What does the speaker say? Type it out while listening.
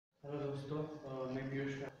Hello दोस्तों, मैं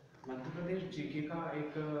Piyush. Madhya Pradesh GK का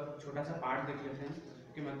एक छोटा सा पार्ट देख लेते हैं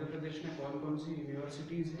कि मध्य प्रदेश में कौन कौन सी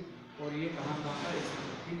यूनिवर्सिटीज़ हैं और ये कहाँ कहाँ पर स्थित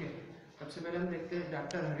है। ठीक है, सबसे पहले हम देखते हैं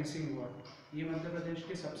डॉक्टर हरि सिंह वार्ड। ये मध्य प्रदेश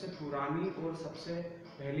की सबसे पुरानी और सबसे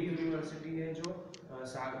पहली यूनिवर्सिटी है जो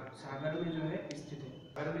सागर में जो है स्थित है।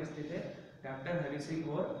 सागर में स्थित है डॉक्टर हरि सिंह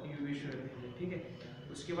और विश्वविद्यालय। ठीक है,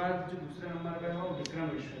 उसके बाद जो दूसरे नंबर पर है वो विक्रम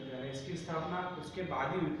विश्वविद्यालय। इसकी स्थापना उसके बाद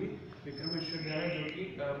ही हुई थी। विक्रम विश्वविद्यालय जो कि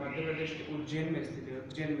मध्य प्रदेश के उज्जैन में स्थित है।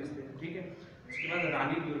 ठीक है, उसके बाद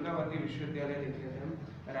रानी दुर्गावती विश्वविद्यालय देख लेते हैं हम।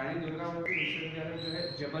 रानी दुर्गावती विश्वविद्यालय जो है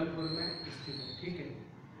जबलपुर में स्थित है। ठीक है,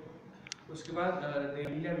 उसके बाद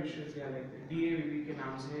देविया विश्वविद्यालय DAVV के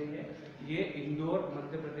नाम से है ये इंदौर,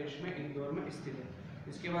 मध्य प्रदेश में इंदौर में स्थित है।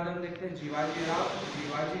 इसके बाद हम देखते हैं जीवाजी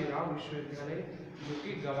राव विश्वविद्यालय जो कि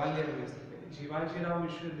ग्वालियर में स्थित है। जीवाजी राव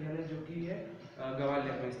विश्वविद्यालय जो कि है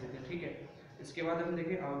ग्वालियर में स्थित है। ठीक है, इसके बाद हम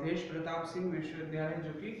देखें अवधेश प्रताप सिंह विश्वविद्यालय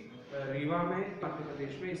जो कि रीवा में मध्य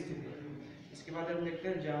प्रदेश में स्थित है। इसके बाद हम देखते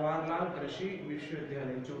हैं जवाहरलाल कृषि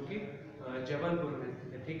विश्वविद्यालय जो कि जबलपुर में स्थित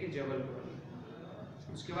है। ठीक है, जबलपुर में।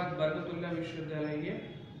 उसके बाद बरकतुल्ला विश्वविद्यालय ये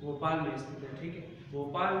भोपाल में स्थित है। ठीक है,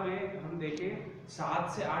 भोपाल में हम देखें 7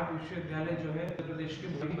 से 8 विश्वविद्यालय जो है उत्तर प्रदेश के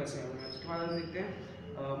वही बसे हुए हैं। उसके बाद हम देखते हैं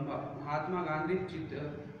महात्मा गांधी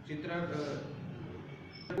चित्रकूट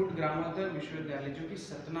ग्रामोत्तर विश्वविद्यालय जो कि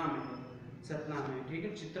सतना में है। ठीक है,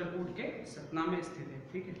 चित्रकूट के सतना में स्थित है।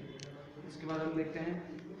 ठीक है, इसके बाद हम देखते हैं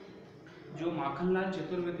जो माखनलाल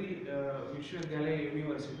चतुर्वेदी विश्वविद्यालय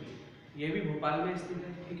यूनिवर्सिटी, ये भी भोपाल में स्थित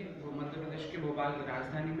है। ठीक है, वो मध्य प्रदेश के भोपाल की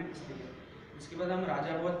राजधानी में स्थित है। इसके बाद हम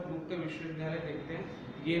राजावत मुक्त विश्वविद्यालय देखते हैं,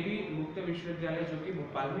 ये भी मुक्त विश्वविद्यालय जो कि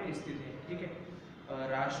भोपाल में स्थित है। ठीक है,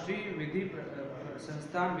 राष्ट्रीय विधि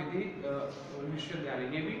संस्थान विधि विश्वविद्यालय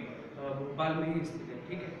ये भी भोपाल में ही स्थित है।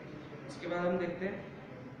 ठीक है, इसके बाद हम देखते हैं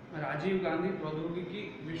राजीव गांधी प्रौद्योगिकी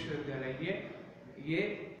विश्वविद्यालय,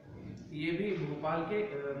 ये भी भोपाल के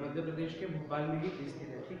मध्य प्रदेश के भोपाल में ही स्थित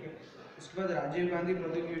है। ठीक है, उसके बाद राजीव गांधी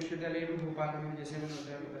प्रौद्योगिकी विश्वविद्यालय भी भोपाल में, जैसे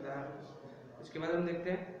मैंने बताया। इसके बाद हम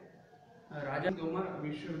देखते हैं राजा तोमर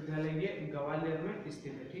विश्वविद्यालय, ये ग्वालियर में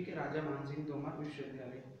स्थित है। ठीक है, राजा मानसिंह तोमर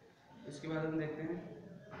विश्वविद्यालय। इसके बाद हम देखते हैं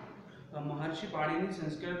महर्षि पाणिनि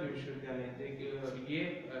संस्कृत विश्वविद्यालय, ये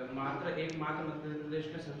एकमात्र मध्य प्रदेश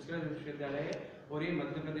का संस्कृत विश्वविद्यालय है और ये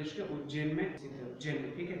मध्य प्रदेश के उज्जैन में स्थित है। उज्जैन में।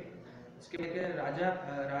 ठीक है, इसके बाद महाराजा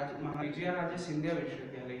राजे सिंधिया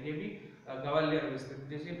विश्वविद्यालय, ये भी ग्वालियर में स्थित।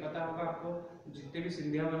 जैसे पता होगा आपको, जितने भी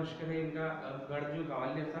सिंधिया वंश के थे इनका गढ़ जो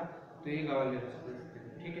ग्वालियर था, तो ये ग्वालियर में स्थित है।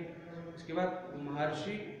 ठीक है, इसके बाद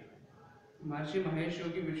महर्षि महेश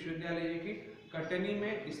योगी विश्वविद्यालय की कटनी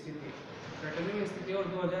में स्थित है और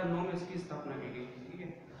 2009 में इसकी स्थापना की गई। ठीक है,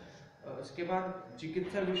 उसके बाद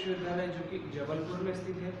चिकित्सा विश्वविद्यालय जो कि जबलपुर में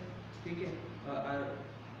स्थित है। ठीक है,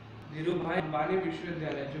 धीरूभाई अंबानी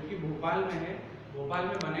विश्वविद्यालय जो कि भोपाल में है, भोपाल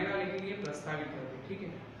में बनेगा लेकिन ये प्रस्तावित है। ठीक है,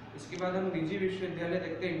 इसके बाद हम निजी विश्वविद्यालय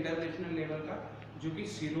देखते हैं इंटरनेशनल लेवल का जो कि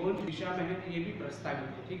सिरोंज दिशा में है, ये भी प्रस्तावित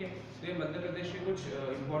है। ठीक है, तो ये मध्य प्रदेश के कुछ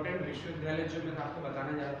इंपॉर्टेंट विश्वविद्यालय जो मैं आपको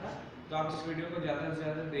बताने जा रहा था। तो आप इस वीडियो को ज़्यादा से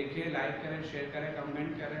ज़्यादा देखिए, लाइक करें, शेयर करें,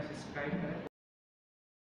 कमेंट करें, सब्सक्राइब करें।